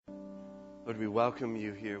Lord, we welcome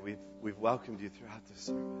you here. We've welcomed you throughout this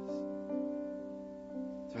service,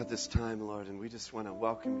 throughout this time, Lord, and we just want to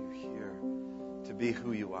welcome you here to be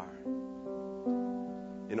who you are,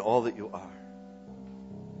 in all that you are,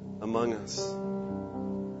 among us.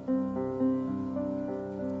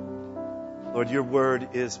 Lord, your word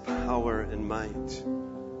is power and might.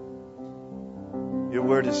 Your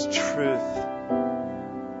word is truth.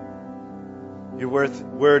 Your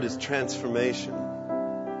word is transformation.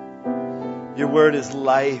 Your word is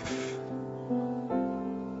life.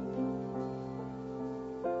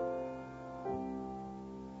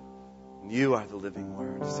 You are the living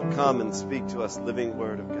word. So come and speak to us, living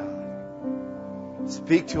word of God.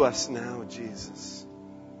 Speak to us now, Jesus.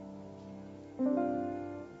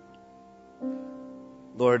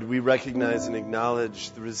 Lord, we recognize and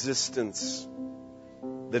acknowledge the resistance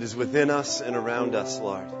that is within us and around us,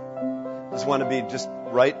 Lord. I just want to be just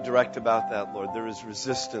right direct about that, Lord. There is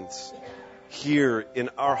resistance here in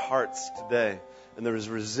our hearts today, and there is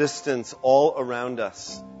resistance all around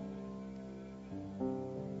us.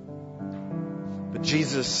 But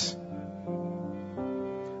Jesus,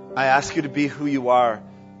 I ask you to be who you are.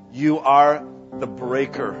 You are the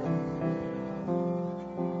breaker.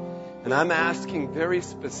 And I'm asking very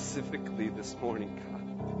specifically this morning,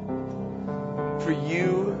 God, for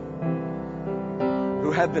you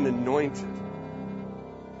who have been anointed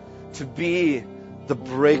to be the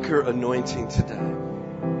breaker anointing today,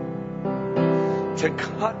 to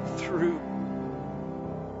cut through,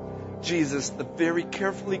 Jesus, the very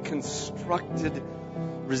carefully constructed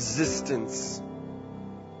resistance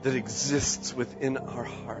that exists within our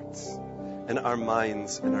hearts and our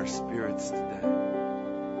minds and our spirits today.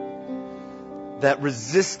 That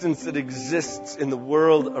resistance that exists in the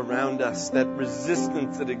world around us, that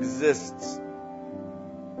resistance that exists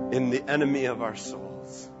in the enemy of our souls.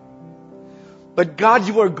 But God,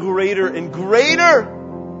 you are greater, and greater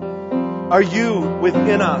are you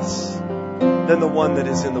within us than the one that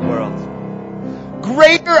is in the world.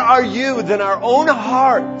 Greater are you than our own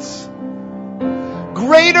hearts.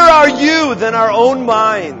 Greater are you than our own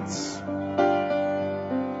minds.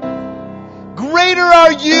 Greater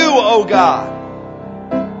are you, O God.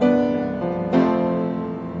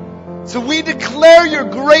 So we declare your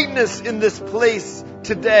greatness in this place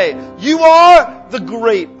today. You are the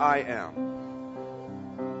great I am.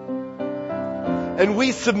 And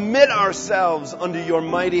we submit ourselves under your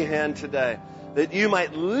mighty hand today, that you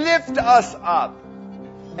might lift us up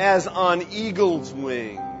as on eagle's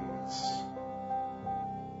wings,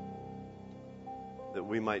 that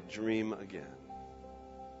we might dream again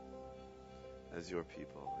as your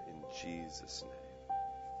people, in Jesus' name.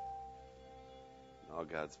 All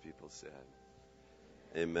God's people said,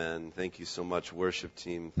 amen. Thank you so much, worship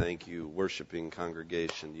team. Thank you, worshiping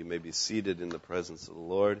congregation. You may be seated in the presence of the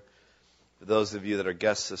Lord. For those of you that are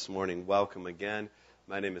guests this morning, welcome again.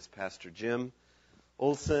 My name is Pastor Jim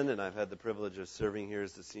Olson, and I've had the privilege of serving here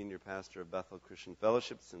as the senior pastor of Bethel Christian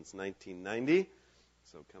Fellowship since 1990.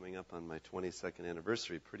 So coming up on my 22nd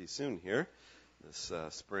anniversary pretty soon here this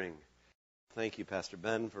spring. Thank you, Pastor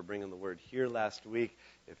Ben, for bringing the word here last week.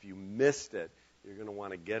 If you missed it, you're going to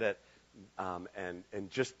want to get it. And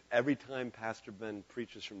just every time Pastor Ben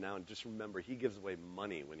preaches from now on, just remember, he gives away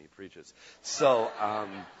money when he preaches. So,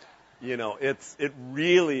 it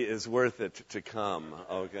really is worth it to come,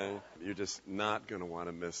 okay? You're just not going to want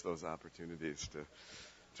to miss those opportunities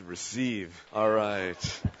to receive. All right.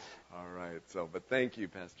 So, but thank you,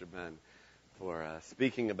 Pastor Ben, for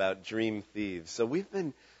speaking about dream thieves. So we've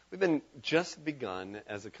been just begun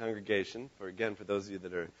as a congregation, for those of you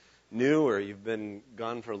that are new or you've been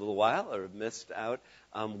gone for a little while or have missed out,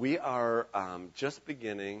 we are just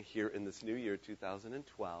beginning here in this new year,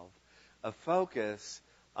 2012, a focus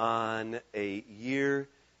on a year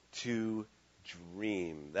to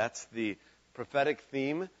dream. That's the prophetic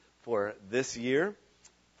theme for this year,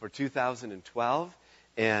 for 2012.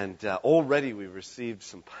 And already we've received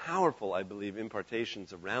some powerful, I believe,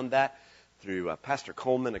 impartations around that through Pastor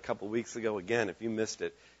Coleman a couple weeks ago. Again, if you missed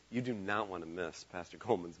it, you do not want to miss Pastor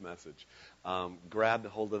Coleman's message. Grab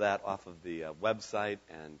hold of that off of the website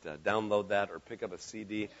and download that or pick up a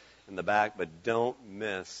CD in the back. But don't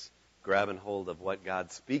miss grabbing hold of what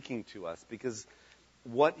God's speaking to us, because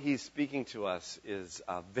what He's speaking to us is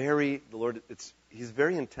He's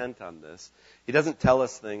very intent on this. He doesn't tell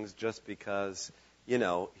us things just because,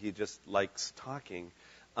 He just likes talking.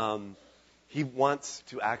 He wants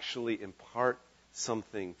to actually impart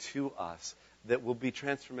something to us that will be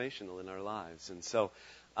transformational in our lives. And so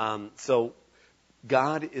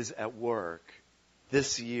God is at work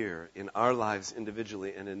this year in our lives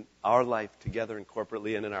individually and in our life together and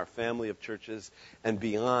corporately and in our family of churches and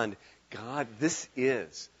beyond, God, this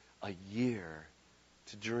is a year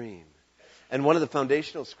to dream. And one of the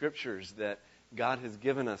foundational scriptures that God has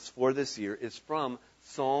given us for this year is from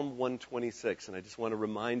Psalm 126. And I just want to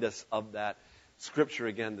remind us of that scripture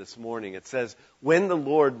again this morning. It says, when the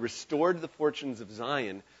Lord restored the fortunes of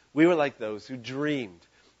Zion, we were like those who dreamed.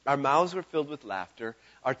 Our mouths were filled with laughter,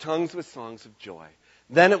 our tongues with songs of joy.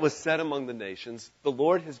 Then it was said among the nations, the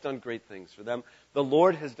Lord has done great things for them. The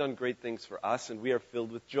Lord has done great things for us, and we are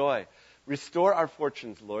filled with joy. Restore our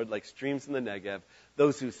fortunes, Lord, like streams in the Negev.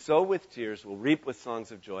 Those who sow with tears will reap with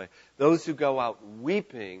songs of joy. Those who go out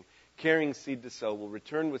weeping, carrying seed to sow, will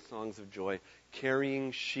return with songs of joy,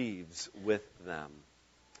 carrying sheaves with them.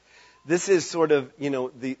 This is sort of,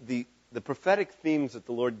 the prophetic themes that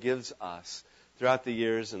the Lord gives us throughout the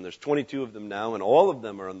years, and there's 22 of them now, and all of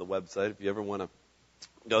them are on the website. If you ever want to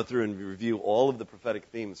go through and review all of the prophetic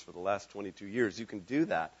themes for the last 22 years, you can do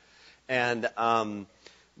that. And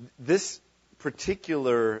this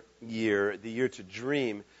particular year, the year to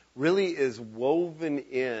dream, really is woven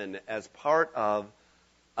in as part of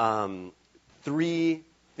three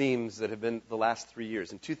themes that have been the last 3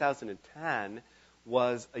 years. In 2010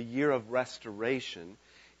 was a year of restoration.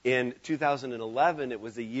 In 2011, it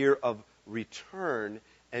was a year of return.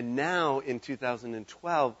 And now in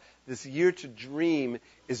 2012, this year to dream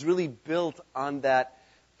is really built on that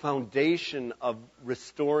foundation of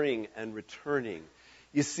restoring and returning.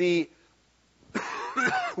 You see,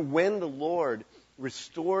 when the Lord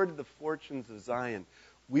restored the fortunes of Zion,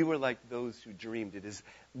 we were like those who dreamed. It is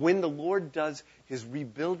when the Lord does His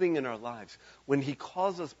rebuilding in our lives, when He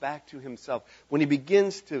calls us back to Himself, when He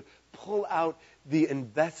begins to pull out the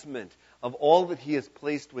investment of all that He has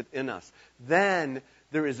placed within us, then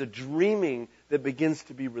there is a dreaming that begins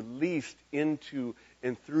to be released into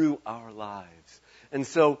and through our lives. And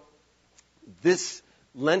so this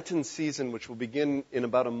Lenten season, which will begin in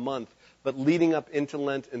about a month, but leading up into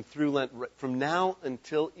Lent and through Lent, from now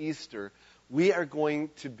until Easter, we are going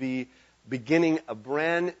to be beginning a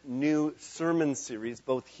brand new sermon series,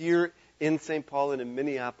 both here in St. Paul and in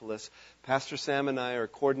Minneapolis. Pastor Sam and I are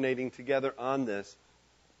coordinating together on this.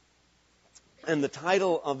 And the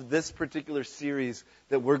title of this particular series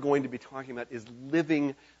that we're going to be talking about is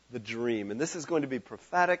Living the Dream. And this is going to be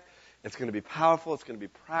prophetic. It's going to be powerful. It's going to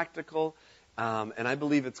be practical. And I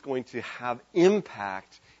believe it's going to have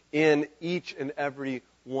impact in each and every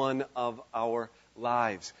one of our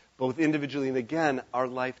lives, both individually and, again, our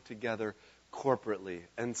life together corporately.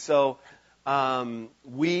 And so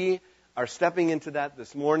we are stepping into that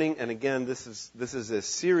this morning. And again, this is a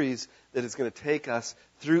series that is going to take us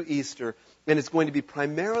through Easter. And it's going to be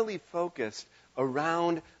primarily focused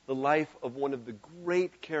around the life of one of the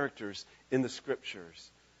great characters in the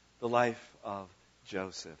Scriptures, the life of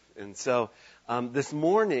Joseph. And so this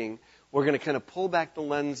morning, we're going to kind of pull back the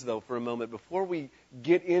lens, though, for a moment. Before we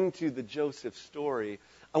get into the Joseph story,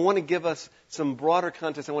 I want to give us some broader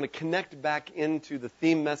context. I want to connect back into the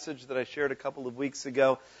theme message that I shared a couple of weeks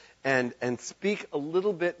ago and speak a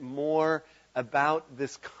little bit more about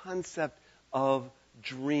this concept of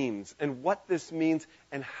dreams and what this means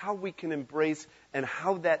and how we can embrace and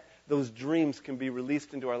how those dreams can be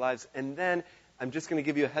released into our lives. And then I'm just going to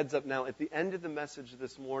give you a heads up now. At the end of the message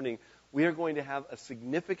this morning, we are going to have a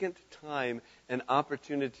significant time and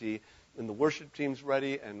opportunity, and the worship team's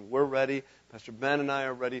ready, and we're ready. Pastor Ben and I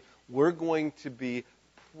are ready. We're going to be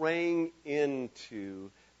praying into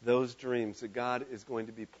those dreams that God is going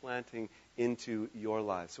to be planting into your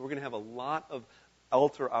lives. So we're going to have a lot of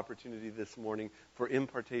altar opportunity this morning for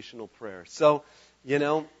impartational prayer. So,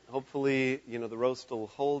 hopefully, the roast will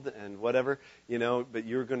hold and whatever, but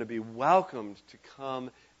you're going to be welcomed to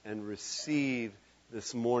come and receive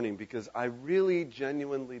this morning, because I really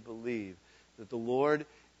genuinely believe that the Lord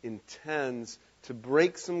intends to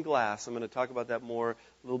break some glass. I'm going to talk about that more a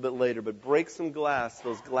little bit later, but break some glass,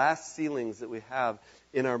 those glass ceilings that we have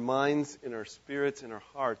in our minds, in our spirits, in our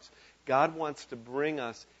hearts. God wants to bring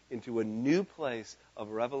us into a new place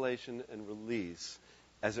of revelation and release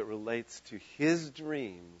as it relates to His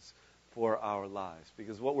dreams for our lives.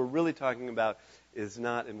 Because what we're really talking about is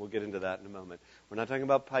not, and we'll get into that in a moment, we're not talking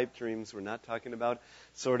about pipe dreams, we're not talking about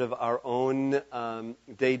sort of our own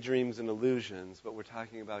daydreams and illusions, but we're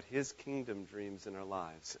talking about His kingdom dreams in our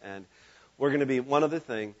lives. And we're going to be, one other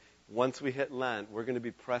thing, once we hit Lent, we're going to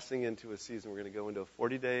be pressing into a season. We're going to go into a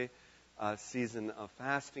 40-day season of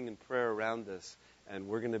fasting and prayer around this. And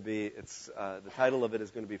we're going to be, the title of it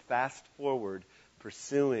is going to be Fast Forward,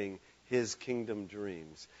 Pursuing His Kingdom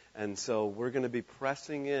Dreams. And so we're going to be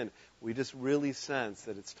pressing in. We just really sense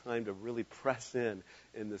that it's time to really press in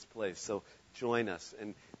this place. So join us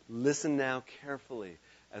and listen now carefully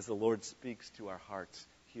as the Lord speaks to our hearts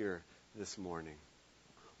here this morning.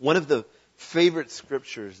 One of the favorite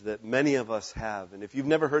scriptures that many of us have, and if you've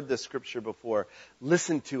never heard this scripture before,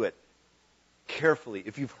 listen to it carefully.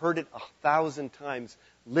 If you've heard it 1,000 times,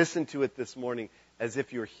 listen to it this morning as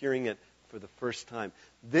if you're hearing it for the first time.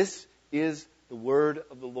 This is the word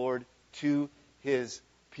of the Lord to his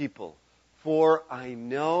people. For I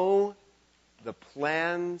know the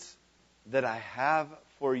plans that I have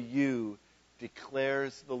for you,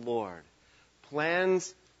 declares the Lord.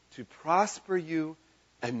 Plans to prosper you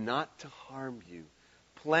and not to harm you.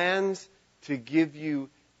 Plans to give you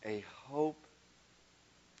a hope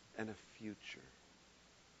and a future.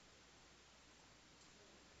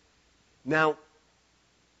 Now,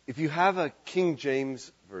 if you have a King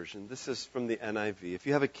James version, this is from the NIV. If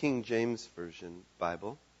you have a King James version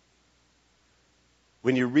Bible,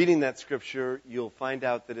 when you're reading that scripture, you'll find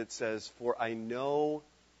out that it says, for I know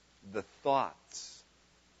the thoughts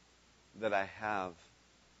that I have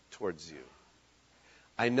towards you.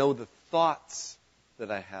 I know the thoughts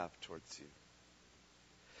that I have towards you.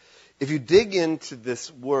 If you dig into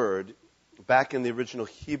this word, back in the original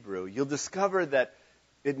Hebrew, you'll discover that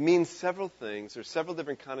it means several things. There's several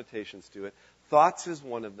different connotations to it. Thoughts is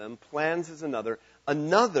one of them. Plans is another.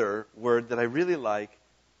 Another word that I really like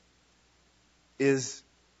is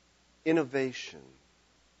innovation.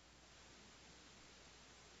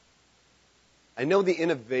 I know the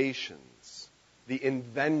innovations, the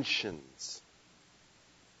inventions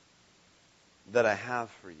that I have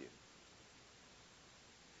for you.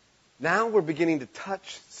 Now we're beginning to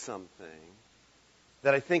touch something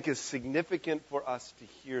that I think is significant for us to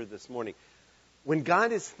hear this morning. When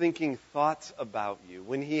God is thinking thoughts about you,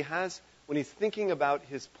 when He's thinking about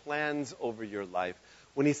His plans over your life,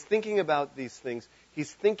 when He's thinking about these things,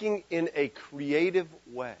 He's thinking in a creative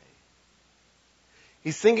way.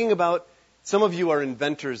 He's thinking about, some of you are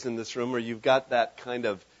inventors in this room, or you've got that kind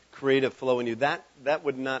of creative flow in you. That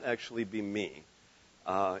would not actually be me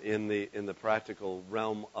in the practical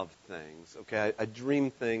realm of things. Okay, I dream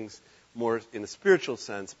things more in a spiritual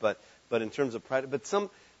sense, but in terms of practice,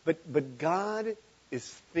 but God is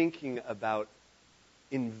thinking about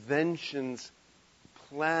inventions,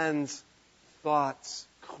 plans, thoughts,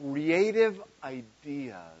 creative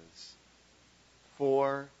ideas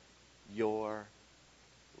for your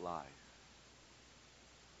life.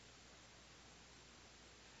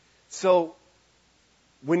 So,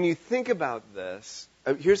 when you think about this,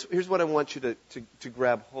 here's what I want you to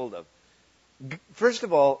grab hold of. First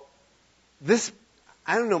of all, this,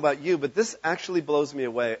 I don't know about you, but this actually blows me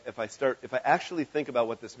away if I actually think about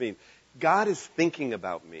what this means. God is thinking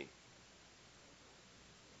about me.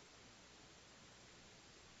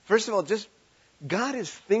 First of all, just God is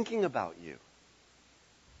thinking about you.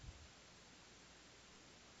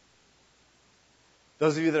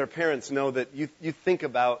 Those of you that are parents know that you think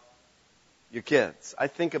about your kids. I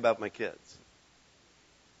think about my kids.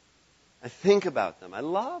 I think about them. I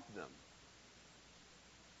love them.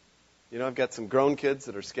 You know, I've got some grown kids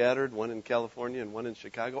that are scattered, one in California and one in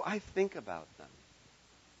Chicago. I think about them.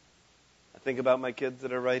 I think about my kids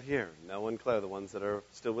that are right here, Noah and Claire, the ones that are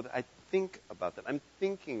still with us. I think about them. I'm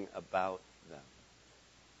thinking about them.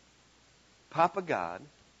 Papa God,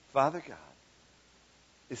 Father God,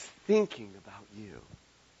 is thinking about you.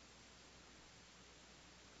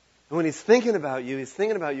 And when He's thinking about you, He's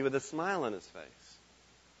thinking about you with a smile on His face.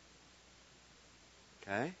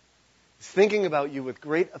 Okay? He's thinking about you with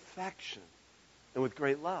great affection and with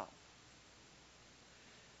great love.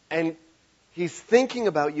 And He's thinking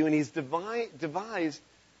about you, and He's devised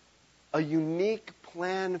a unique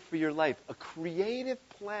plan for your life, a creative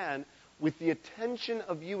plan with the intention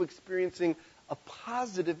of you experiencing a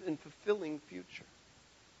positive and fulfilling future.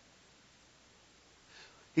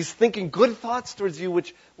 He's thinking good thoughts towards you,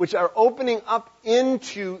 which are opening up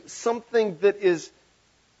into something that is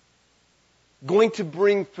going to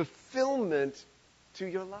bring fulfillment to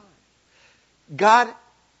your life. God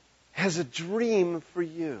has a dream for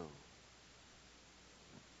you.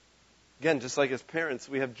 Again, just like as parents,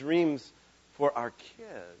 we have dreams for our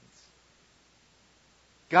kids.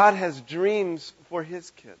 God has dreams for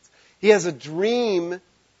His kids. He has a dream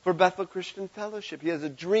for Bethel Christian Fellowship. He has a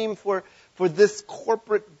dream for this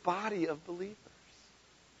corporate body of believers.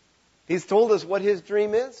 He's told us what His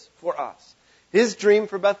dream is for us. His dream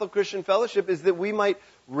for Bethel Christian Fellowship is that we might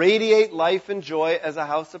radiate life and joy as a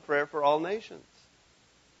house of prayer for all nations.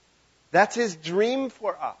 That's His dream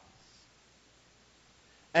for us.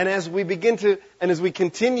 And as we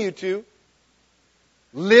continue to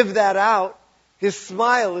live that out, His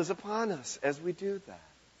smile is upon us as we do that.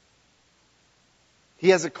 He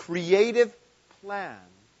has a creative plan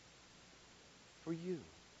for you.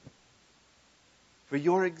 for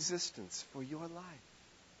your existence, for your life.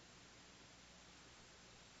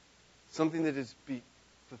 Something that is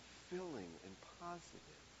fulfilling and positive.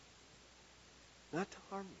 Not to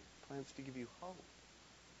harm you. Plans to give you hope.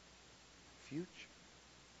 Future.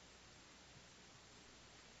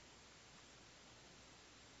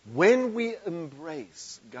 When we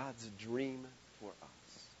embrace God's dream for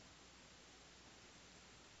us,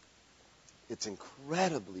 it's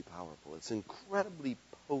incredibly powerful. It's incredibly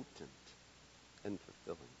potent and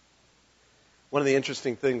fulfilling. One of the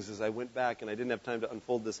interesting things is I went back, and I didn't have time to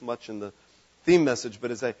unfold this much in the theme message, but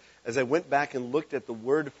as I went back and looked at the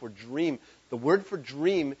word for dream, the word for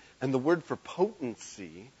dream and the word for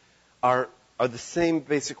potency are the same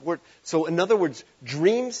basic word. So in other words,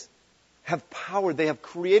 dreams have power. They have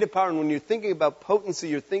creative power. And when you're thinking about potency,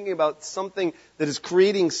 you're thinking about something that is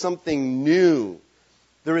creating something new.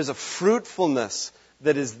 There is a fruitfulness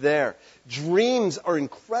that is there. Dreams are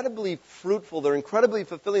incredibly fruitful. They're incredibly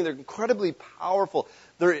fulfilling. They're incredibly powerful.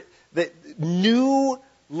 New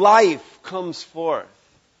life comes forth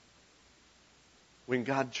when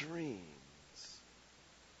God dreams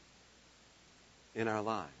in our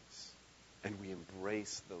lives and we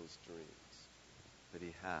embrace those dreams that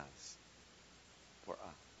He has for us.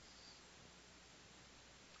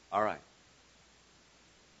 All right.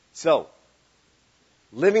 So,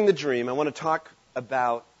 living the dream, I want to talk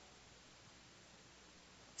about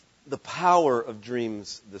the power of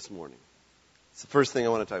dreams this morning. It's the first thing I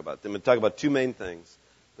want to talk about. I'm going to talk about two main things.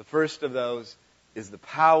 The first of those is the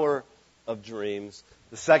power of dreams.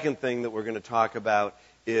 The second thing that we're going to talk about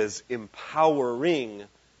is empowering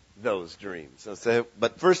those dreams.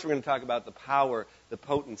 But first we're going to talk about the power, the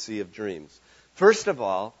potency of dreams. First of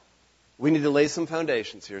all, we need to lay some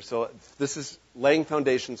foundations here. So this is laying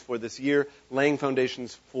foundations for this year, laying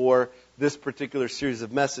foundations for this particular series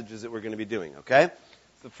of messages that we're going to be doing, okay?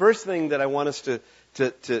 The first thing that I want us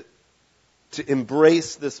to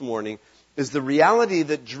embrace this morning is the reality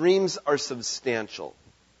that dreams are substantial.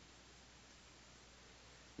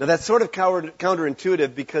 Now that's sort of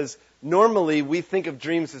counterintuitive because normally we think of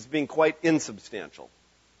dreams as being quite insubstantial.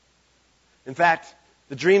 In fact,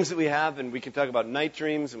 the dreams that we have, and we can talk about night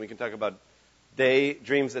dreams, and we can talk about day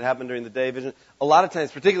dreams that happen during the day vision. A lot of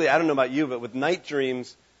times, particularly, I don't know about you, but with night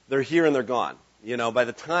dreams, they're here and they're gone. You know, by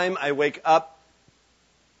the time I wake up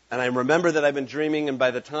and I remember that I've been dreaming, and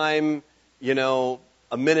by the time,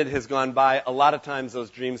 a minute has gone by, a lot of times those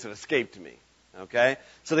dreams have escaped me. Okay?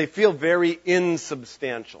 So they feel very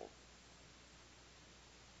insubstantial.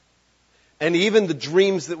 And even the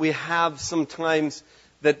dreams that we have sometimes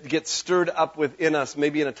that get stirred up within us,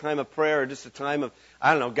 maybe in a time of prayer or just a time of,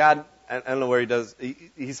 God, I don't know where He does.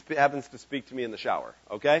 He happens to speak to me in the shower,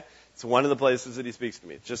 okay? It's one of the places that He speaks to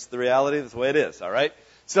me. It's just the reality. That's the way it is, all right?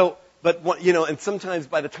 So, but, and sometimes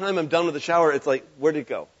by the time I'm done with the shower, it's like, where did it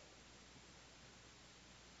go?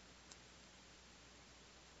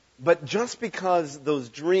 But just because those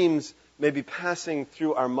dreams may be passing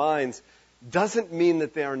through our minds doesn't mean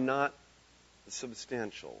that they are not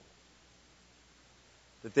substantial.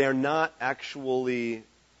 That they are not actually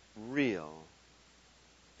real.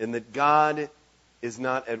 And that God is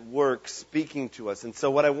not at work speaking to us. And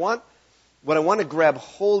so what I want to grab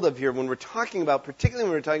hold of here when we're talking about, particularly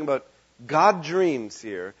when we're talking about God dreams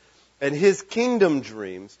here, and His kingdom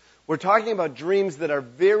dreams, we're talking about dreams that are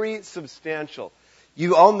very substantial.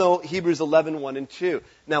 You all know Hebrews 11:1 and 2.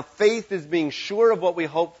 Now, faith is being sure of what we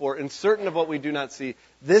hope for and certain of what we do not see.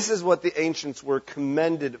 This is what the ancients were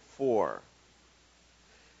commended for.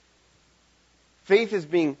 Faith is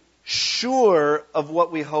being sure of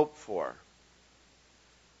what we hope for,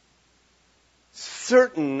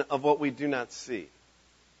 certain of what we do not see.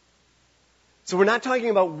 So we're not talking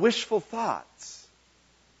about wishful thoughts.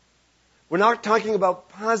 We're not talking about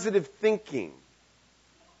positive thinking.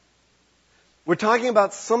 We're talking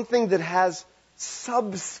about something that has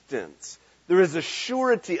substance. There is a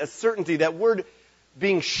surety, a certainty. That word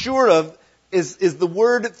being sure of is the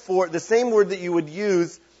word for, the same word that you would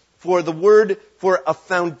use for the word for a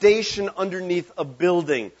foundation underneath a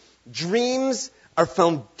building. Dreams are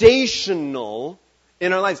foundational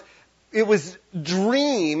in our lives. It was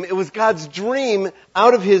God's dream.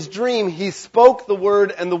 Out of His dream, He spoke the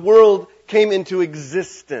word and the world came into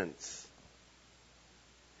existence.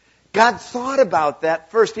 God thought about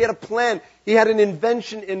that first. He had a plan. He had an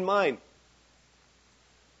invention in mind.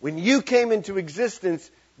 When you came into existence,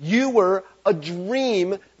 you were a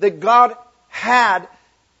dream that God had,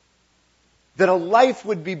 that a life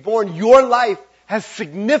would be born. Your life has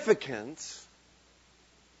significance.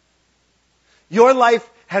 Your life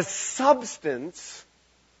has substance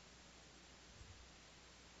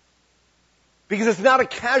Because it's not a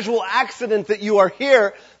casual accident that you are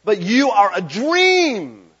here, but you are a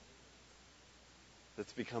dream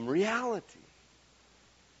that's become reality.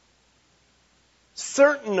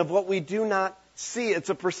 Certain of what we do not see. It's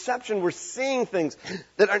a perception. We're seeing things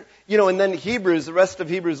that aren't, and then Hebrews, the rest of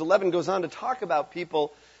Hebrews 11 goes on to talk about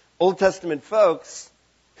people, Old Testament folks,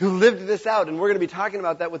 who lived this out. And we're going to be talking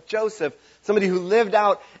about that with Joseph. Somebody who lived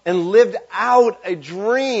out a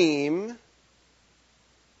dream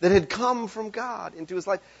that had come from God into his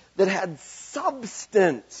life, that had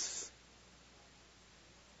substance.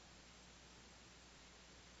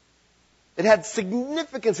 It had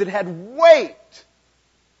significance. It had weight.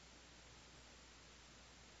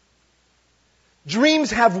 Dreams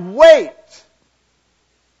have weight.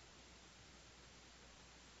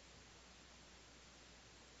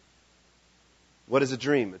 What is a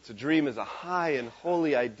dream? A dream is a high and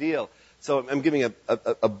holy ideal. So I'm giving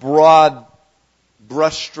a broad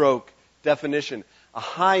brushstroke definition. A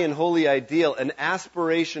high and holy ideal, an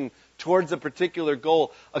aspiration towards a particular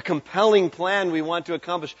goal, a compelling plan we want to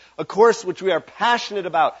accomplish, a course which we are passionate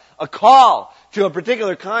about, a call to a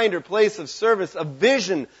particular kind or place of service, a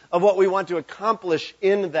vision of what we want to accomplish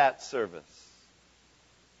in that service.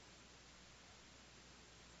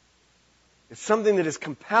 It's something that is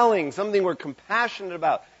compelling, something we're compassionate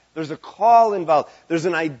about. There's a call involved. There's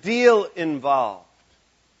an ideal involved.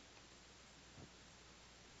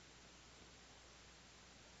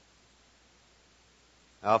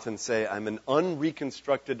 I often say I'm an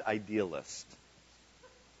unreconstructed idealist.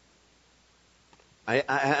 I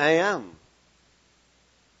am.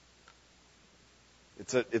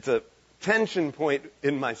 It's a tension point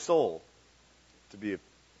in my soul, to be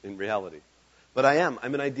in reality. But I am.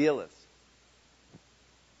 I'm an idealist.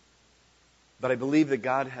 But I believe that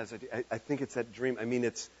God has. I think it's that dream. I mean,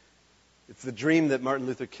 it's the dream that Martin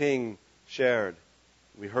Luther King shared.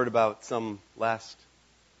 We heard about some last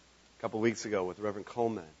couple weeks ago with Reverend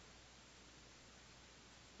Coleman.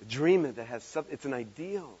 A dream that has something. It's an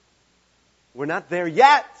ideal. We're not there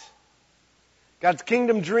yet. God's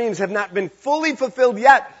kingdom dreams have not been fully fulfilled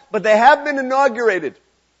yet, but they have been inaugurated.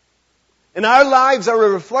 And our lives are a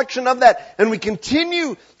reflection of that, and we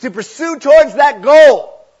continue to pursue towards that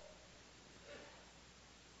goal.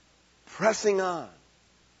 Pressing on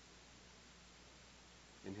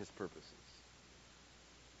in His purposes.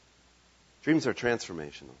 Dreams are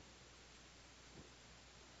transformational.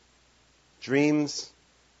 Dreams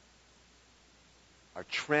are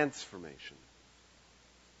transformational.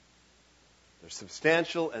 They're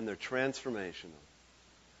substantial and they're transformational.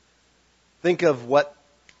 Think of what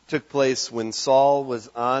took place when Saul was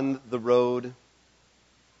on the road,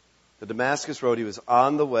 the Damascus road. He was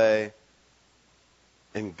on the way,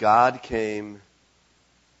 and God came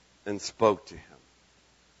and spoke to him.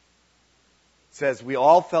 It says, we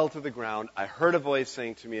all fell to the ground. I heard a voice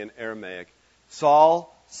saying to me in Aramaic,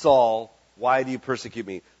 Saul, Saul, why do you persecute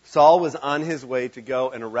me? Saul was on his way to go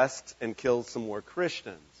and arrest and kill some more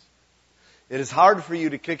Christians. It is hard for you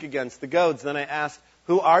to kick against the goads. Then I asked,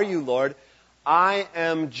 who are you, Lord? I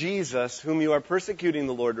am Jesus, whom you are persecuting,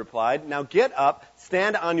 the Lord replied. Now get up,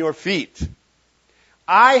 stand on your feet.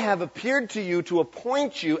 I have appeared to you to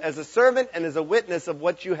appoint you as a servant and as a witness of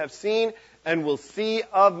what you have seen and will see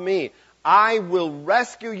of me. I will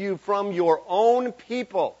rescue you from your own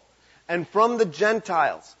people and from the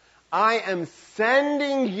Gentiles. I am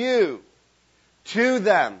sending you to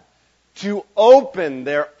them to open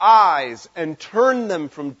their eyes and turn them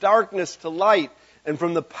from darkness to light and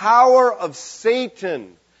from the power of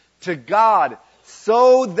Satan to God,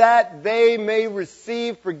 so that they may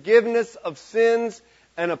receive forgiveness of sins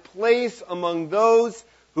and a place among those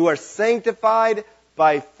who are sanctified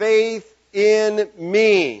by faith in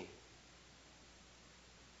me.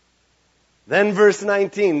 Then verse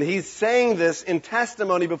 19, he's saying this in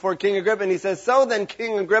testimony before King Agrippa, and he says, so then,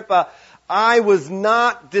 King Agrippa, I was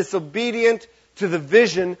not disobedient to the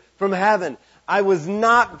vision from heaven. I was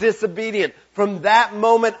not disobedient. From that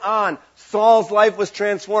moment on, Saul's life was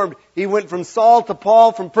transformed. He went from Saul to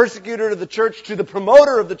Paul, from persecutor to the church to the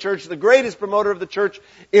promoter of the church, the greatest promoter of the church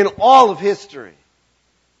in all of history.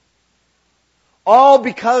 All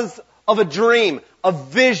because of a dream, a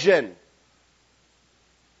vision,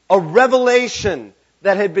 a revelation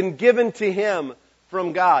that had been given to him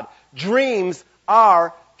from God. Dreams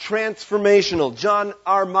are transformational. John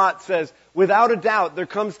R. Mott says, without a doubt, there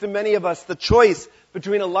comes to many of us the choice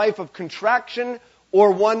between a life of contraction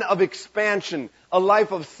or one of expansion, a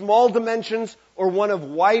life of small dimensions or one of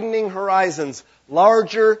widening horizons,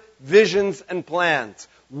 larger visions and plans.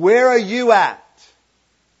 Where are you at?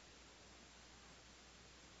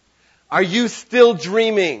 Are you still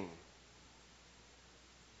dreaming?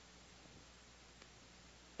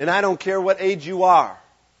 And I don't care what age you are.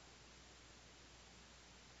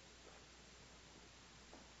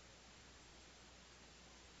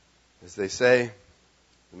 As they say,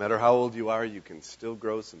 no matter how old you are, you can still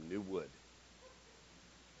grow some new wood.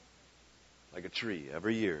 Like a tree,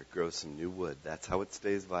 every year it grows some new wood. That's how it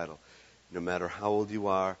stays vital. No matter how old you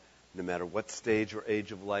are, no matter what stage or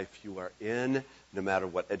age of life you are in, no matter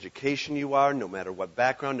what education you are, no matter what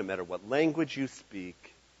background, no matter what language you speak,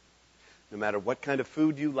 no matter what kind of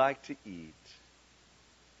food you like to eat,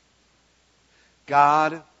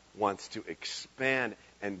 God wants to expand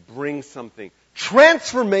and bring something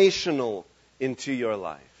transformational into your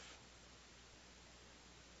life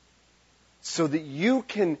so that you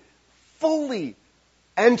can fully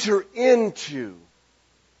enter into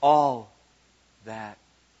all that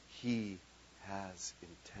He has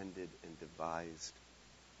intended and devised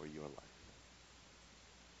for your life.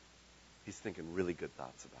 He's thinking really good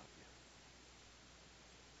thoughts about you.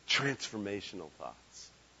 Transformational thoughts.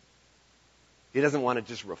 He doesn't want to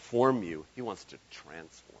just reform you. He wants to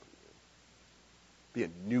transform you. Be a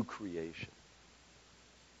new creation.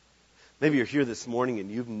 Maybe you're here this morning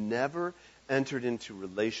and you've never entered into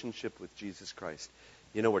relationship with Jesus Christ.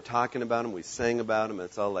 You know, we're talking about Him, we sang about Him, and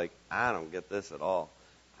it's all like, I don't get this at all.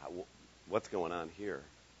 What's going on here?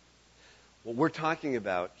 What we're talking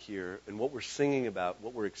about here and what we're singing about,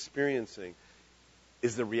 what we're experiencing,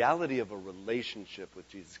 is the reality of a relationship with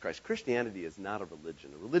Jesus Christ. Christianity is not a religion.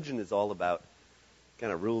 A religion is all about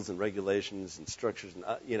kind of rules and regulations and structures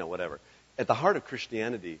and, whatever. At the heart of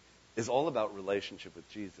Christianity is all about relationship with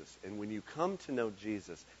Jesus. And when you come to know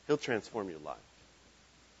Jesus, He'll transform your life.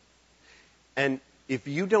 And if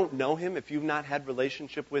you don't know Him, if you've not had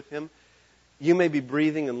relationship with Him, you may be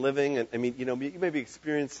breathing and living, and you may be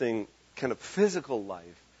experiencing kind of physical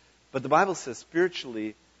life, but the Bible says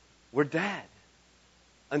spiritually we're dead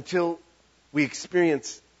until we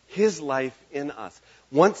experience His life in us.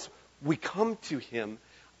 Once we come to Him,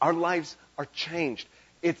 our lives are changed.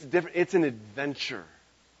 It's different. It's an adventure.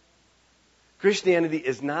 Christianity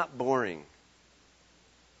is not boring.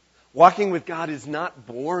 Walking with God is not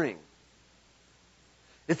boring.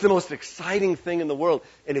 It's the most exciting thing in the world.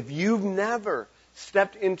 And if you've never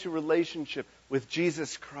stepped into relationship with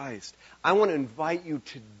Jesus Christ, I want to invite you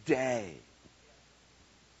today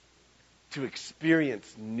to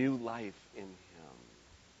experience new life in Him.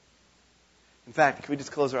 In fact, can we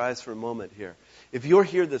just close our eyes for a moment here? If you're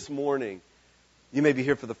here this morning, you may be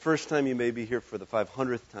here for the first time, you may be here for the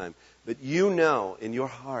 500th time, but you know in your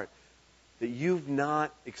heart that you've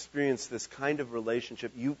not experienced this kind of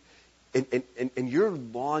relationship. And you're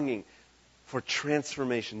longing for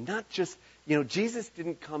transformation. Not just, Jesus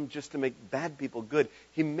didn't come just to make bad people good.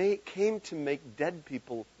 He came to make dead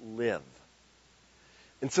people live.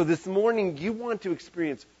 And so this morning, you want to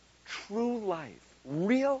experience true life,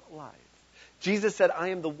 real life. Jesus said, I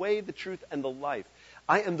am the way, the truth, and the life.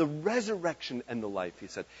 I am the resurrection and the life, He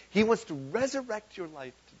said. He wants to resurrect your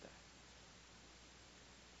life today.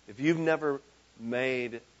 If you've never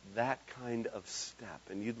made that kind of step,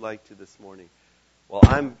 and you'd like to this morning, well,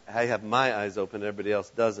 I have my eyes open, everybody else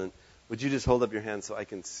doesn't. Would you just hold up your hand so I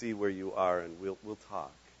can see where you are, and we'll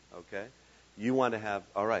talk, okay? You want to have,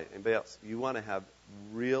 all right, anybody else? You want to have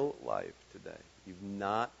real life today. You've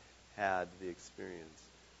not had the experience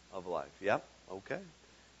of life. Yep, okay.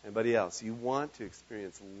 Anybody else? You want to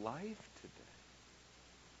experience life today.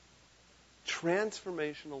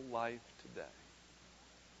 Transformational life today.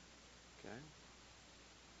 Okay?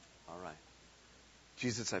 All right.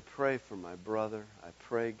 Jesus, I pray for my brother. I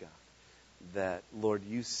pray, God, that, Lord,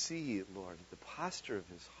 you see, Lord, the posture of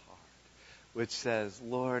his heart, which says,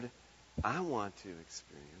 Lord, I want to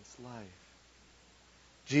experience life.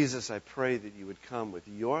 Jesus, I pray that you would come with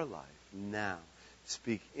your life now.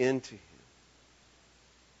 Speak into him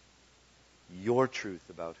your truth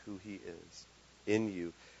about who he is in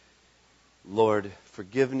you. Lord,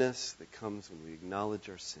 forgiveness that comes when we acknowledge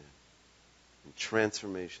our sin, and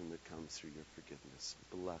transformation that comes through your forgiveness.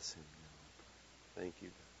 Bless him now. Thank you,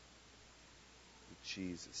 God. In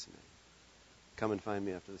Jesus' name. Come and find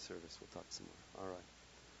me after the service. We'll talk some more. All right.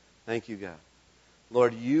 Thank you, God.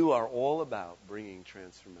 Lord, you are all about bringing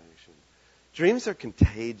transformation. Dreams are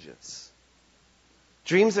contagious.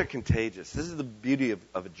 Dreams are contagious. This is the beauty of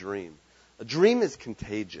a dream. A dream is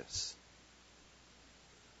contagious.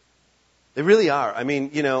 They really are. I mean,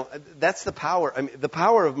 that's the power. I mean, the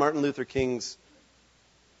power of Martin Luther King's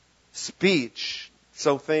speech,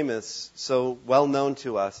 so famous, so well known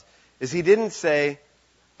to us, is he didn't say,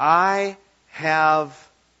 I have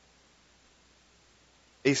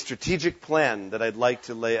a strategic plan that I'd like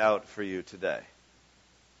to lay out for you today.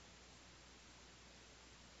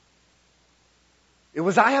 It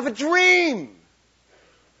was, I have a dream.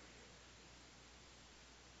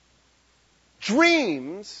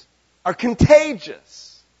 Dreams are contagious.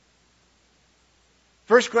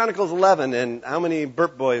 1 Chronicles 11, and how many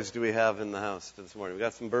Burt boys do we have in the house this morning? We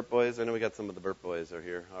got some Burt boys? I know we got some of the Burt boys are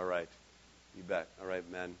here. All right. You bet. All right,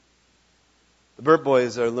 men. The Burt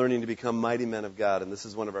boys are learning to become mighty men of God, and this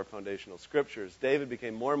is one of our foundational scriptures. David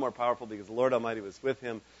became more and more powerful because the Lord Almighty was with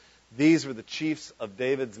him. These were the chiefs of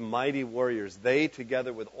David's mighty warriors. They,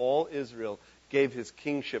 together with all Israel, gave his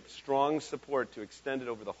kingship strong support to extend it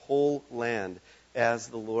over the whole land as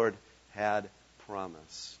the Lord had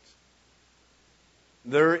promised.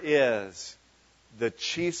 There is the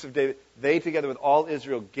chiefs of David. They, together with all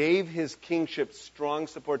Israel, gave his kingship strong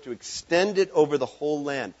support to extend it over the whole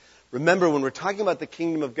land. Remember, when we're talking about the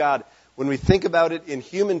kingdom of God, when we think about it in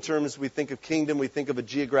human terms, we think of kingdom, we think of a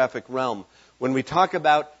geographic realm. When we talk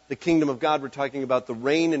about the kingdom of God, we're talking about the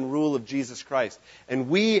reign and rule of Jesus Christ. And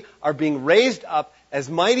we are being raised up as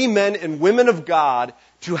mighty men and women of God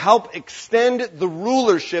to help extend the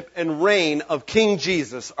rulership and reign of King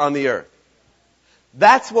Jesus on the earth.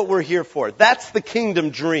 That's what we're here for. That's the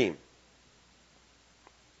kingdom dream.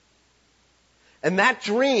 And that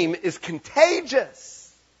dream is contagious.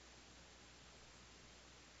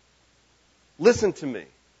 Listen to me.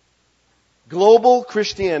 Global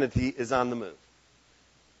Christianity is on the move.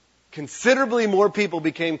 Considerably more people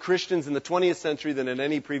became Christians in the 20th century than in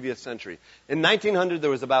any previous century. In 1900, there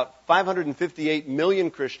was about 558 million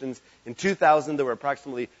Christians. In 2000, there were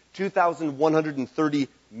approximately 2,130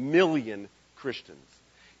 million Christians.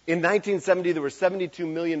 In 1970, there were 72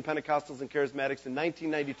 million Pentecostals and Charismatics. In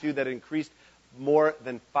 1992, that increased more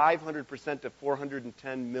than 500% to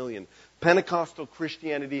 410 million. Pentecostal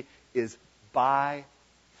Christianity is by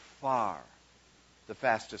far the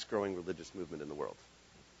fastest growing religious movement in the world.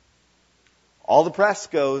 All the press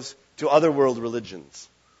goes to other world religions.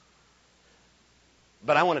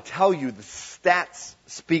 But I want to tell you, the stats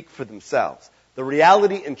speak for themselves. The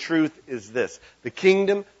reality and truth is this. The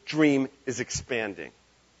kingdom dream is expanding.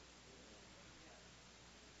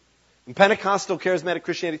 And Pentecostal charismatic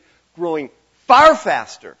Christianity is growing far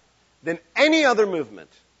faster than any other movement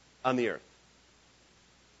on the earth.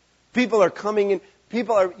 People are coming in.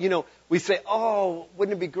 People are, we say, oh,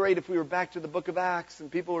 wouldn't it be great if we were back to the book of Acts and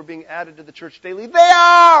people were being added to the church daily? They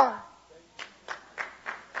are!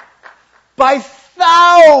 By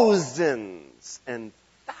thousands and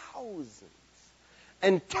thousands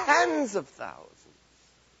and tens of thousands.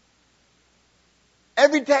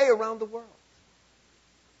 Every day around the world.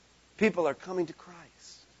 People are coming to Christ.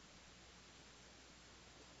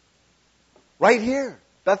 Right here,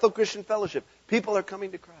 Bethel Christian Fellowship. People are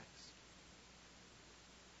coming to Christ.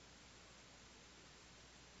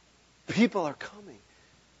 People are coming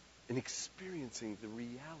and experiencing the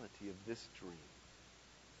reality of this dream.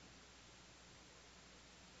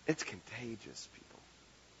 It's contagious, people.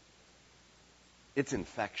 It's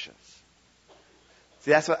infectious.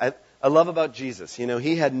 See, that's what I love about Jesus.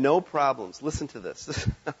 He had no problems. Listen to this.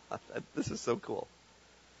 This is so cool.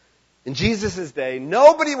 In Jesus' day,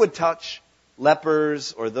 nobody would touch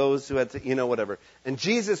lepers or those who had to, whatever. And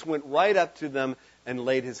Jesus went right up to them and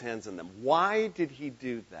laid his hands on them. Why did he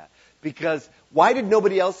do that? Why did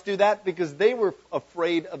nobody else do that? Because they were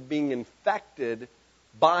afraid of being infected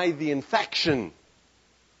by the infection.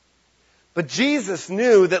 But Jesus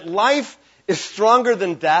knew that life is stronger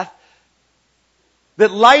than death, that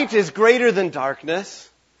light is greater than darkness,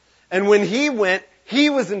 and when he went, he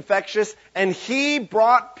was infectious, and he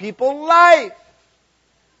brought people life.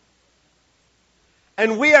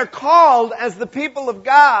 And we are called, as the people of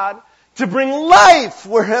God, to bring life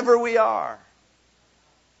wherever we are.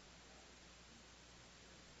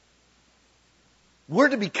 We're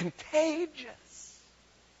to be contagious.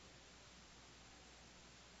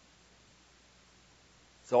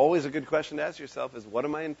 It's always a good question to ask yourself is, what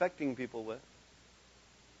am I infecting people with?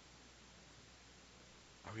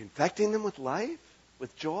 Are we infecting them with life?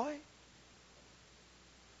 With joy?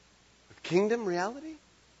 With kingdom reality?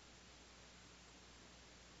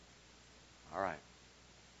 All right.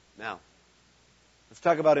 Now, let's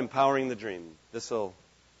talk about empowering the dream. This will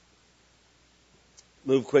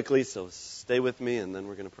move quickly, so stay with me, and then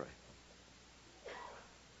we're going to pray.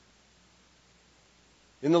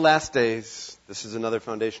 In the last days, this is another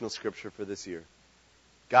foundational scripture for this year.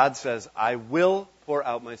 God says, I will pour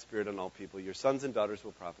out my Spirit on all people. Your sons and daughters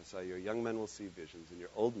will prophesy. Your young men will see visions, and your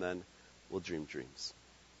old men will dream dreams.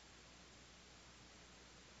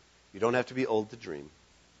 You don't have to be old to dream.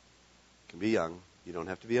 You can be young. You don't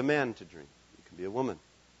have to be a man to dream. You can be a woman.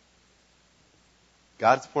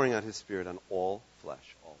 God's pouring out His Spirit on all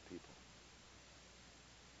flesh, all people.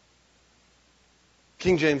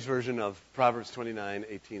 King James Version of Proverbs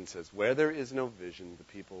 29:18 says, "Where there is no vision, the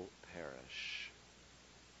people perish."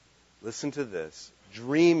 Listen to this.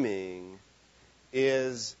 Dreaming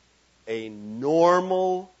is a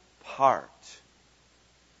normal part.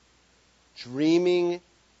 Dreaming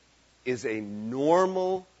is a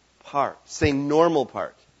normal part. Say normal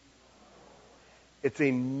part. It's a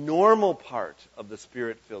normal part of the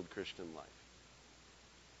Spirit-filled Christian life.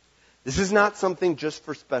 This is not something just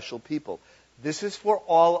for special people. This is for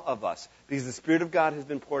all of us, because the Spirit of God has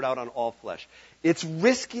been poured out on all flesh. It's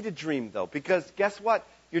risky to dream, though, because guess what?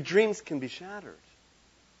 Your dreams can be shattered.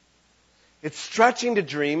 It's stretching to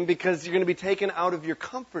dream because you're going to be taken out of your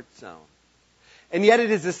comfort zone. And yet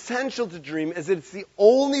it is essential to dream, as it's the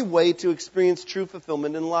only way to experience true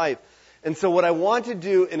fulfillment in life. And so what I want to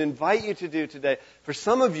do and invite you to do today, for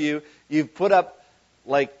some of you, you've put up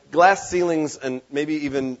like glass ceilings and maybe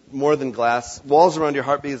even more than glass, walls around your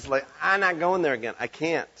heart, because like, I'm not going there again. I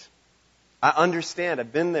can't. I understand.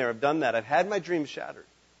 I've been there. I've done that. I've had my dreams shattered.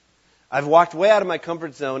 I've walked way out of my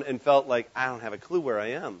comfort zone and felt like I don't have a clue where I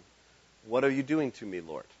am. What are you doing to me,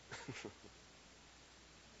 Lord?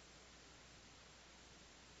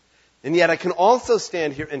 And yet I can also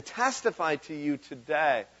stand here and testify to you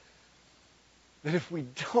today that if we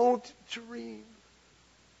don't dream,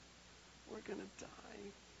 we're going to die.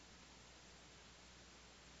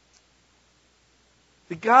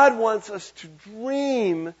 That God wants us to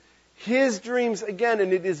dream His dreams again,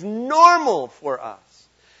 and it is normal for us.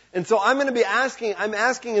 And so I'm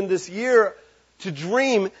asking in this year to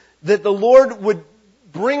dream that the Lord would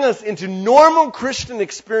bring us into normal Christian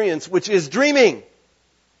experience, which is dreaming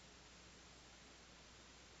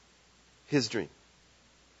His dream.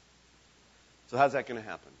 So how's that going to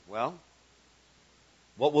happen? Well,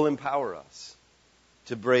 what will empower us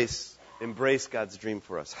to embrace God's dream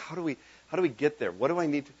for us? How do we get there? What do I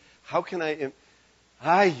need to, how can I,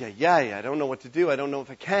 I don't know what to do. I don't know if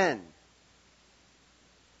I can.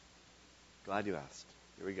 Glad you asked.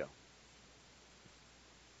 Here we go.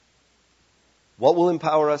 What will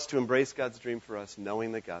empower us to embrace God's dream for us?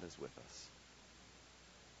 Knowing that God is with us.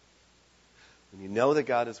 When you know that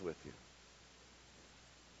God is with you,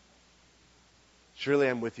 surely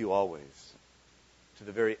I'm with you always, to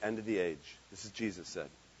the very end of the age. This is Jesus said.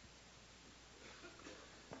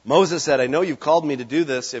 Moses said, I know you've called me to do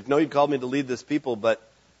this. I know you've called me to lead this people, but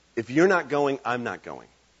if you're not going, I'm not going.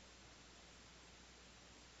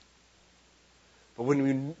 But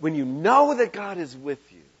when you know that God is with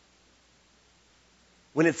you,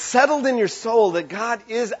 when it's settled in your soul that God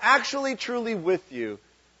is actually truly with you,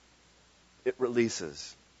 it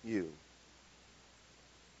releases you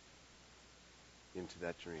into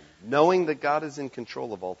that dream. Knowing that God is in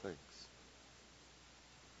control of all things.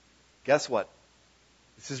 Guess what?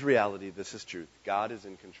 This is reality. This is truth. God is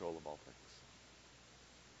in control of all things.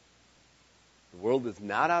 The world is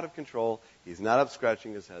not out of control. He's not up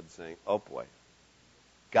scratching his head saying, oh boy.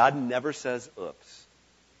 God never says oops.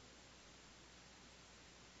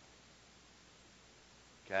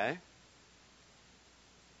 Okay?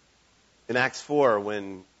 In Acts 4,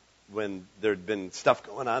 when there had been stuff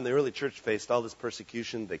going on, the early church faced all this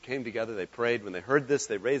persecution. They came together, they prayed. When they heard this,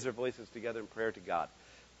 they raised their voices together in prayer to God.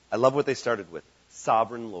 I love what they started with.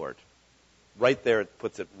 Sovereign Lord. Right there, it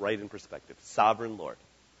puts it right in perspective. Sovereign Lord.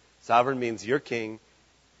 Sovereign means you're king.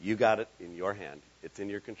 You got it in your hand. It's in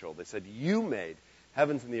your control. They said, you made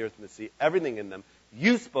heavens and the earth and the sea, everything in them.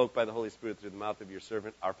 You spoke by the Holy Spirit through the mouth of your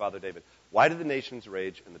servant, our father David. Why do the nations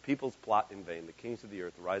rage and the peoples plot in vain? The kings of the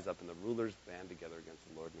earth rise up and the rulers band together against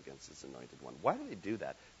the Lord and against his anointed one. Why do they do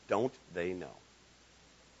that? Don't they know?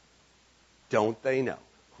 Don't they know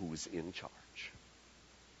who's in charge?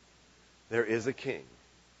 There is a king,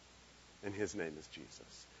 and his name is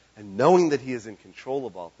Jesus. And knowing that he is in control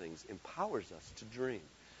of all things empowers us to dream.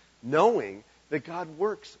 Knowing that God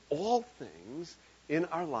works all things in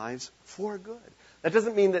our lives for good. That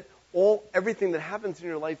doesn't mean that everything that happens in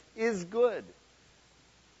your life is good.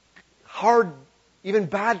 Hard, even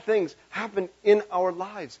bad things happen in our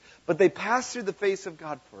lives. But they pass through the face of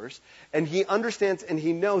God first, and he understands and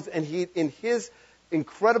he knows, and he, in his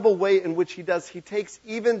incredible way in which he does, he takes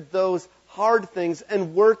even those hard things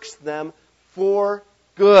and works them for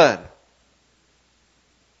good.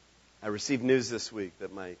 I received news this week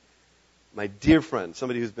that my dear friend,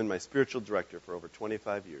 somebody who's been my spiritual director for over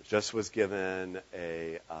 25 years, just was given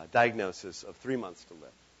a diagnosis of 3 months to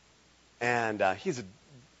live. And he's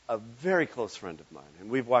a very close friend of mine, and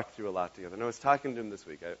we've walked through a lot together. And I was talking to him this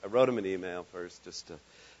week. I wrote him an email first,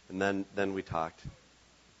 and then we talked.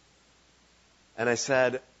 And I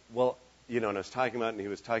said, and I was talking about it, and he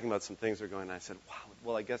was talking about some things that are going on. I said, wow,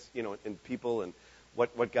 well, I guess, and people, and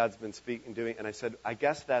what God's been speaking, doing. And I said, I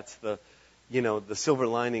guess that's the silver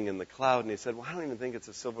lining in the cloud. And he said, well, I don't even think it's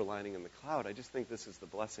a silver lining in the cloud. I just think this is the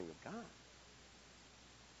blessing of God.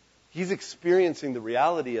 He's experiencing the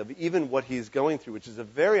reality of even what he's going through, which is a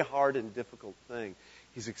very hard and difficult thing.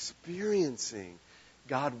 He's experiencing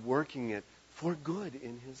God working it for good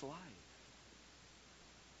in his life.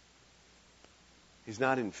 He's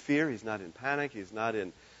not in fear. He's not in panic. He's not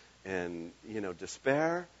in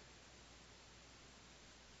despair.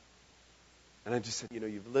 And I just said,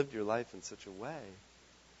 you've lived your life in such a way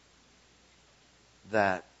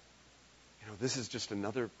that, this is just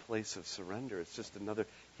another place of surrender. It's just another,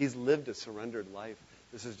 he's lived a surrendered life.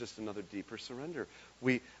 This is just another deeper surrender.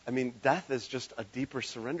 Death is just a deeper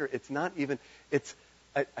surrender. It's not even,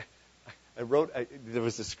 there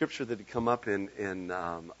was a scripture that had come up in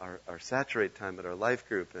our Saturate time at our life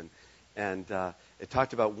group, and it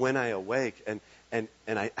talked about when I awake, and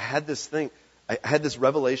I had this thing, I had this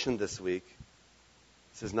revelation this week.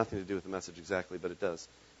 This has nothing to do with the message exactly, but it does.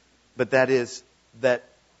 But that is that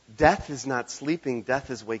death is not sleeping, death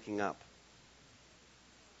is waking up.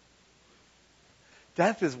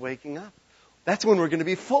 Death is waking up. That's when we're going to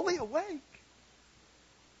be fully awake.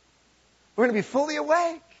 We're going to be fully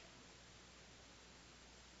awake.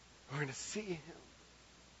 We're going to see him.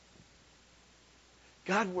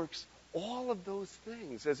 God works all of those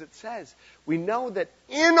things, as it says. We know that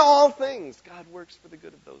in all things, God works for the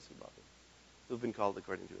good of those who love him, who have been called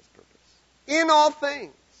according to his purpose. In all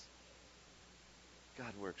things,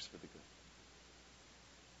 God works for the good.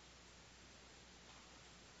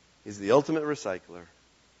 He's the ultimate recycler.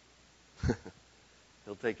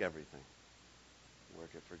 He'll take everything and work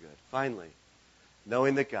it for good. Finally,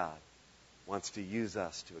 knowing that God wants to use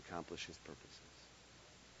us to accomplish his purposes.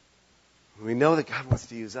 We know that God wants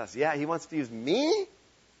to use us. Yeah, he wants to use me?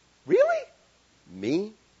 Really?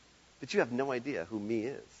 Me? But you have no idea who me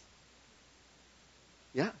is.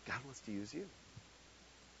 Yeah, God wants to use you.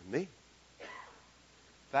 And me. In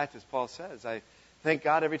fact, as Paul says, I thank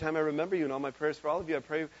God every time I remember you in all my prayers for all of you. I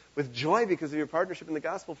pray with joy because of your partnership in the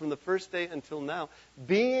gospel from the first day until now,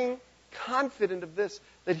 being confident of this,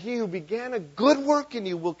 that he who began a good work in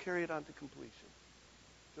you will carry it on to completion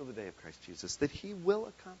till the day of Christ Jesus, that he will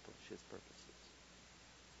accomplish his purposes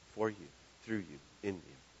for you, through you, in you.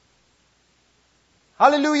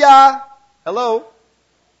 Hallelujah! Hello?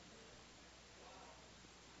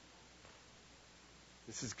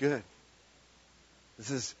 This is good.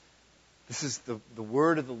 This is the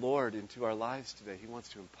word of the Lord into our lives today. He wants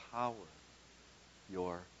to empower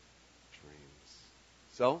your dreams.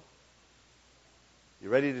 So, you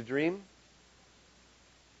ready to dream?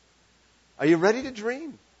 Are you ready to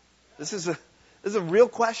dream? This is a real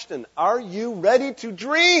question. Are you ready to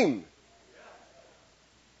dream?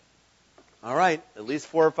 All right, at least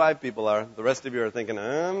 4 or 5 people are. The rest of you are thinking,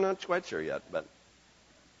 I'm not quite sure yet, but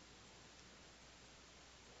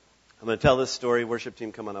I'm going to tell this story. Worship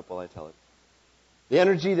team, come on up while I tell it. The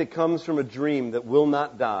energy that comes from a dream that will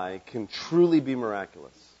not die can truly be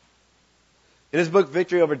miraculous. In his book,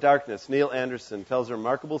 Victory Over Darkness, Neil Anderson tells a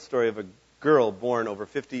remarkable story of a girl born over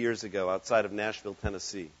 50 years ago outside of Nashville,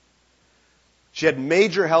 Tennessee. She had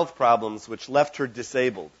major health problems which left her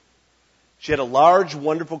disabled. She had a large,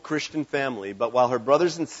 wonderful Christian family, but while her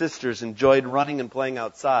brothers and sisters enjoyed running and playing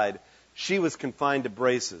outside, she was confined to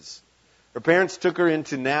braces. Her parents took her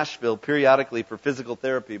into Nashville periodically for physical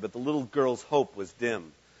therapy, but the little girl's hope was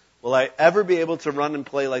dim. Will I ever be able to run and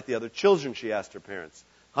play like the other children, she asked her parents.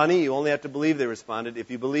 Honey, you only have to believe, they responded. If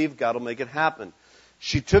you believe, God will make it happen.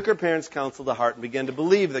 She took her parents' counsel to heart and began to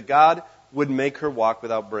believe that God would make her walk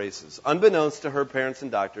without braces. Unbeknownst to her parents and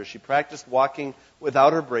doctors, she practiced walking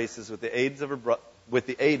without her braces with the aid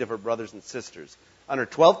of her brothers and sisters. On her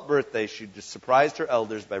 12th birthday, she just surprised her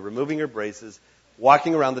elders by removing her braces,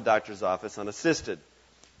 walking around the doctor's office unassisted.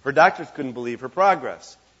 Her doctors couldn't believe her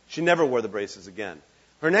progress. She never wore the braces again.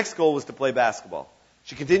 Her next goal was to play basketball.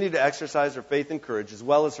 She continued to exercise her faith and courage as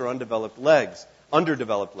well as her underdeveloped legs,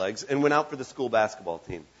 and went out for the school basketball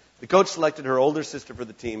team. The coach selected her older sister for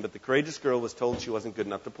the team, but the courageous girl was told she wasn't good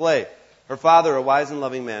enough to play. Her father, a wise and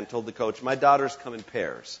loving man, told the coach, my daughters come in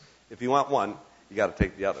pairs. If you want one, you got to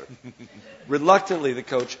take the other. Reluctantly, the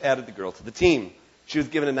coach added the girl to the team. She was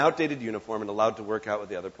given an outdated uniform and allowed to work out with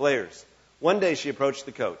the other players. One day she approached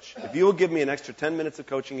the coach. If you will give me an extra 10 minutes of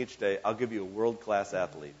coaching each day, I'll give you a world-class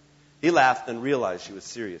athlete. He laughed and realized she was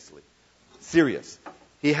serious.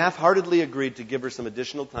 He half-heartedly agreed to give her some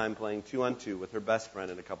additional time playing 2-on-2 with her best friend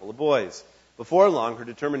and a couple of boys. Before long, her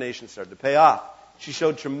determination started to pay off. She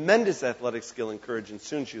showed tremendous athletic skill and courage, and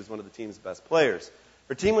soon she was one of the team's best players.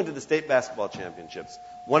 Her team went to the state basketball championships.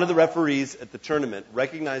 One of the referees at the tournament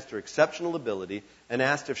recognized her exceptional ability and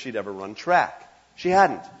asked if she'd ever run track. She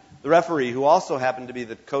hadn't. The referee, who also happened to be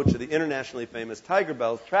the coach of the internationally famous Tiger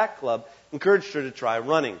Bells track club, encouraged her to try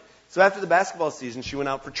running. So after the basketball season, she went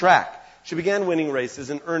out for track. She began winning races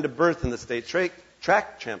and earned a berth in the state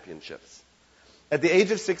track championships. At the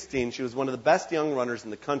age of 16, she was one of the best young runners in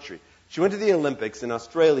the country. She went to the Olympics in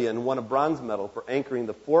Australia and won a bronze medal for anchoring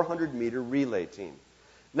the 400-meter relay team.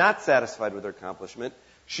 Not satisfied with her accomplishment,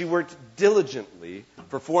 she worked diligently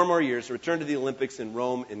for 4 more years to return to the Olympics in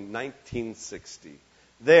Rome in 1960.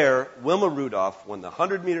 There, Wilma Rudolph won the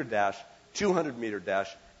 100-meter dash, 200-meter dash,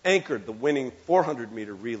 anchored the winning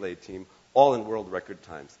 400-meter relay team, all in world record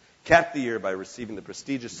times. Capped the year by receiving the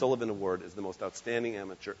prestigious Sullivan Award as the most outstanding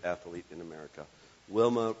amateur athlete in America.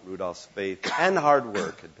 Wilma Rudolph's faith and hard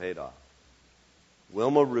work had paid off.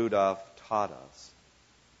 Wilma Rudolph taught us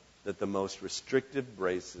that the most restrictive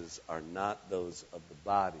braces are not those of the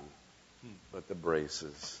body, but the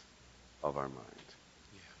braces of our mind.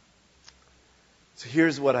 So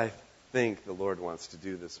here's what I think the Lord wants to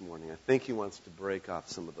do this morning. I think He wants to break off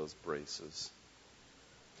some of those braces,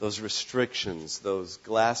 those restrictions, those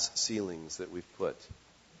glass ceilings that we've put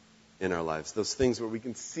in our lives, those things where we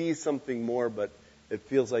can see something more, but it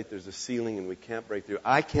feels like there's a ceiling and we can't break through.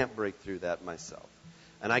 I can't break through that myself,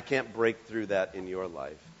 and I can't break through that in your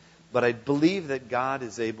life. But I believe that God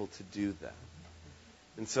is able to do that.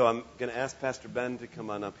 And so I'm going to ask Pastor Ben to come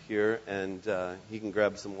on up here, and he can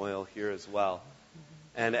grab some oil here as well.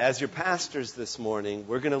 And as your pastors this morning,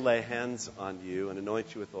 we're going to lay hands on you and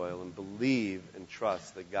anoint you with oil and believe and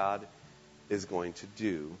trust that God is going to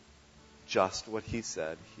do just what He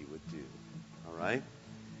said He would do. All right?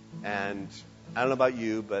 And I don't know about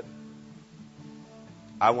you, but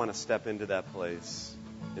I want to step into that place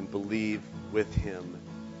and believe with Him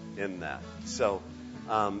in that. So,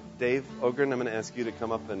 Dave Ogren, I'm going to ask you to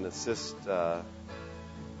come up and assist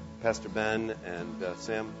Pastor Ben, and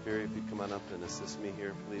Sam Fury, if you'd come on up and assist me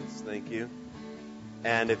here, please. Thank you.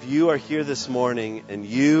 And if you are here this morning and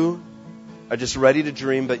you are just ready to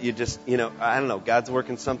dream, but you just, I don't know, God's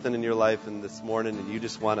working something in your life and this morning and you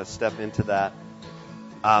just want to step into that,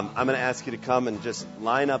 I'm going to ask you to come and just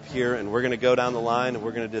line up here, and we're going to go down the line and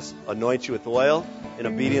we're going to just anoint you with oil in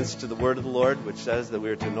obedience to the word of the Lord, which says that we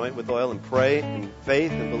are to anoint with oil and pray in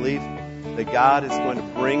faith and belief that God is going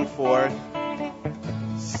to bring forth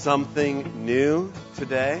something new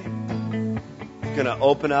today. It's going to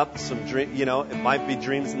open up some dream. It might be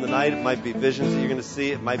dreams in the night. It might be visions that you're going to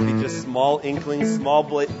see. It might be just small inklings, small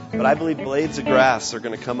blades. But I believe blades of grass are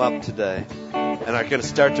going to come up today and are going to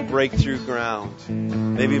start to break through ground.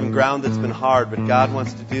 Maybe even ground that's been hard, but God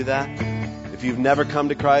wants to do that. If you've never come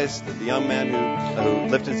to Christ, the young man who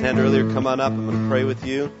lifted his hand earlier, come on up. I'm going to pray with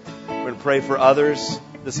you. We're going to pray for others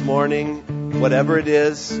this morning, whatever it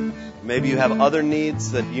is. Maybe you have other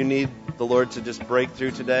needs that you need the Lord to just break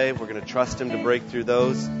through today. We're going to trust Him to break through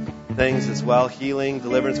those things as well. Healing,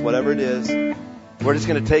 deliverance, whatever it is. We're just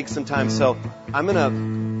going to take some time. So I'm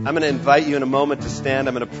going to invite you in a moment to stand.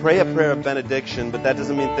 I'm going to pray a prayer of benediction, but that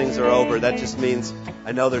doesn't mean things are over. That just means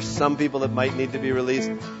I know there's some people that might need to be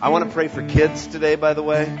released. I want to pray for kids today, by the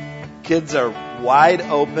way. Kids are wide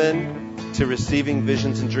open to receiving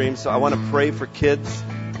visions and dreams. So I want to pray for kids,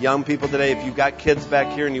 young people today. If you've got kids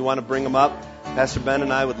back here and you want to bring them up, Pastor Ben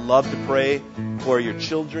and I would love to pray for your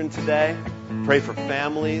children today. Pray for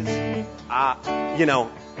families.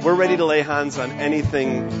 We're ready to lay hands on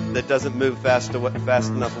anything that doesn't move fast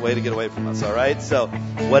enough away to get away from us, all right? So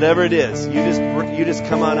whatever it is, you just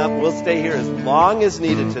come on up. We'll stay here as long as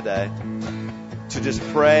needed today to just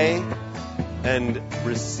pray and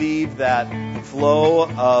receive that flow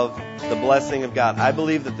of the blessing of God. I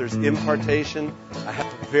believe that there's impartation. I have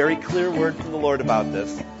a very clear word from the Lord about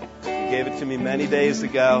this. He gave it to me many days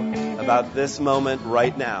ago about this moment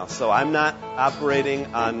right now. So I'm not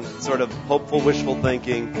operating on sort of hopeful, wishful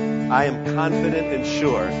thinking. I am confident and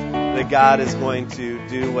sure that God is going to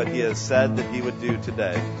do what He has said that He would do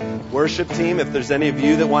today. Worship team, if there's any of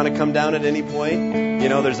you that want to come down at any point,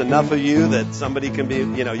 there's enough of you that somebody can be,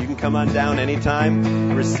 you can come on down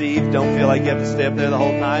anytime, receive, don't feel like you have to stay up there the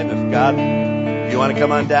whole time. If you want to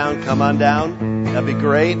come on down, that'd be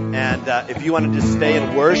great. And if you want to just stay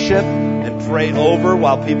and worship and pray over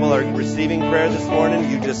while people are receiving prayer this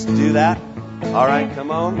morning, you just do that. All right,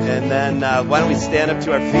 come on. And then why don't we stand up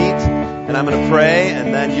to our feet, and I'm going to pray,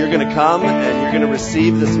 and then you're going to come and you're going to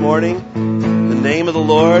receive this morning the name of the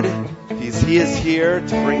Lord. He is here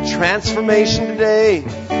to bring transformation today.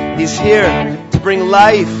 He's here to bring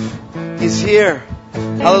life. He's here.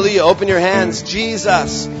 Hallelujah. Open your hands.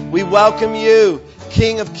 Jesus, we welcome you.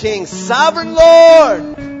 King of Kings, Sovereign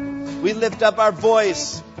Lord. We lift up our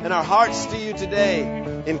voice and our hearts to you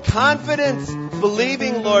today in confidence,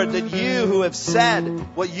 believing, Lord, that you who have said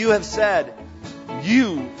what you have said,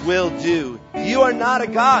 you will do. You are not a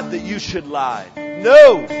God that you should lie.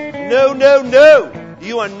 No, no, no, no.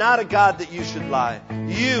 You are not a God that you should lie.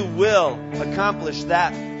 You will accomplish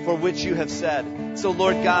that for which you have said. So,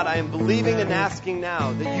 Lord God, I am believing and asking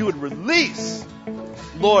now that you would release,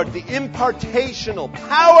 Lord, the impartational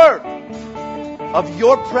power of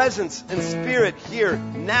your presence and Spirit here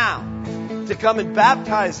now to come and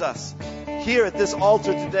baptize us here at this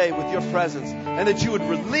altar today with your presence, and that you would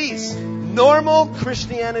release normal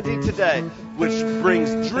Christianity today, which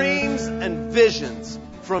brings dreams and visions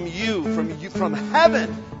from from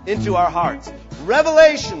heaven into our hearts.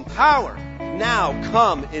 Revelation, power, now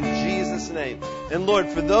come in Jesus' name. And Lord,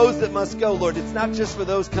 for those that must go, Lord, it's not just for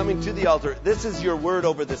those coming to the altar. This is your word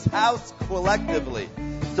over this house collectively.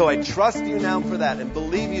 So I trust you now for that and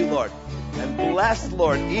believe you, Lord. And bless,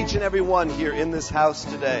 Lord, each and every one here in this house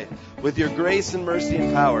today with your grace and mercy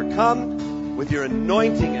and power. Come with your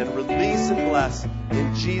anointing and release and bless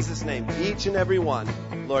in Jesus' name. Each and every one,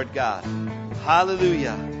 Lord God.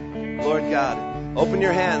 Hallelujah. Lord God, open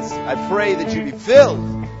your hands. I pray that you be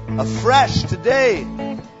filled afresh today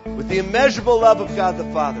with the immeasurable love of God the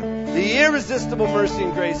Father, the irresistible mercy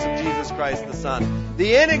and grace of Jesus Christ the Son,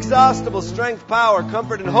 the inexhaustible strength, power,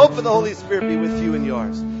 comfort, and hope of the Holy Spirit be with you and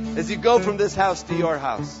yours as you go from this house to your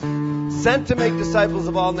house, sent to make disciples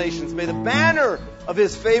of all nations. May the banner of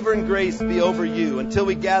His favor and grace be over you until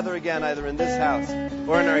we gather again, either in this house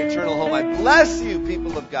or in our eternal home. I bless you,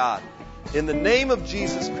 people of God, in the name of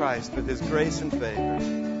Jesus Christ with His grace and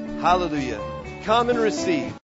favor. Hallelujah. Come and receive.